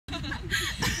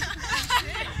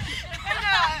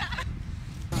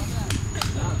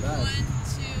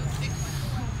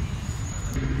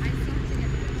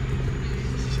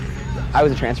I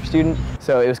was a transfer student,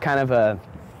 so it was kind of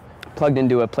plugged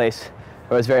into a place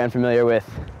where I was very unfamiliar with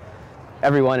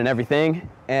everyone and everything,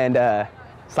 and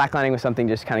slacklining was something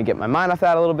just kind of get my mind off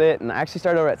that a little bit. And I actually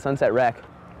started over at Sunset Rec.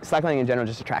 Slacklining in general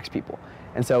just attracts people,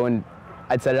 and so when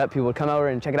I'd set it up, people would come over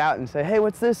and check it out and say, hey,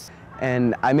 what's this?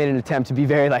 And I made an attempt to be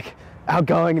very like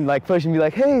outgoing and like push and be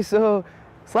like, hey, so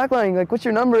slacklining, like what's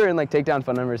your number? And like take down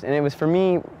phone numbers. And it was, for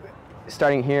me,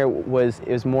 starting here it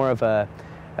was more of a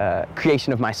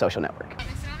creation of my social network.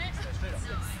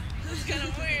 This is kind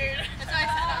of weird.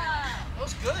 That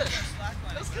was good.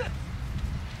 That was good.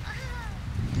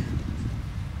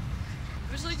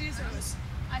 Which leg do you start with?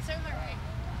 I start with my right.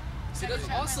 See, that's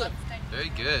awesome. Very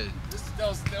good.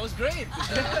 That was great.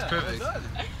 That's perfect.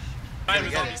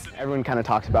 Everyone kind of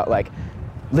talks about like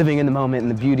living in the moment and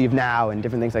the beauty of now and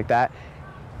different things like that,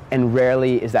 and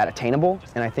rarely is that attainable.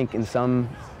 And I think in some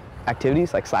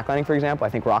activities, like slacklining for example,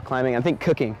 I think rock climbing, I think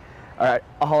cooking are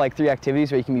all like 3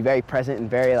 activities where you can be very present and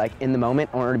very like in the moment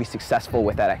in order to be successful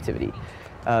with that activity.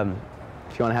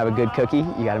 If you want to have a good cookie,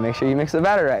 you got to make sure you mix the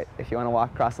batter right. If you want to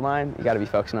walk across the line, you got to be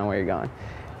focusing on where you're going.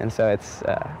 And so it's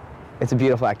a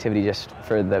beautiful activity just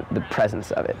for the presence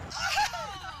of it.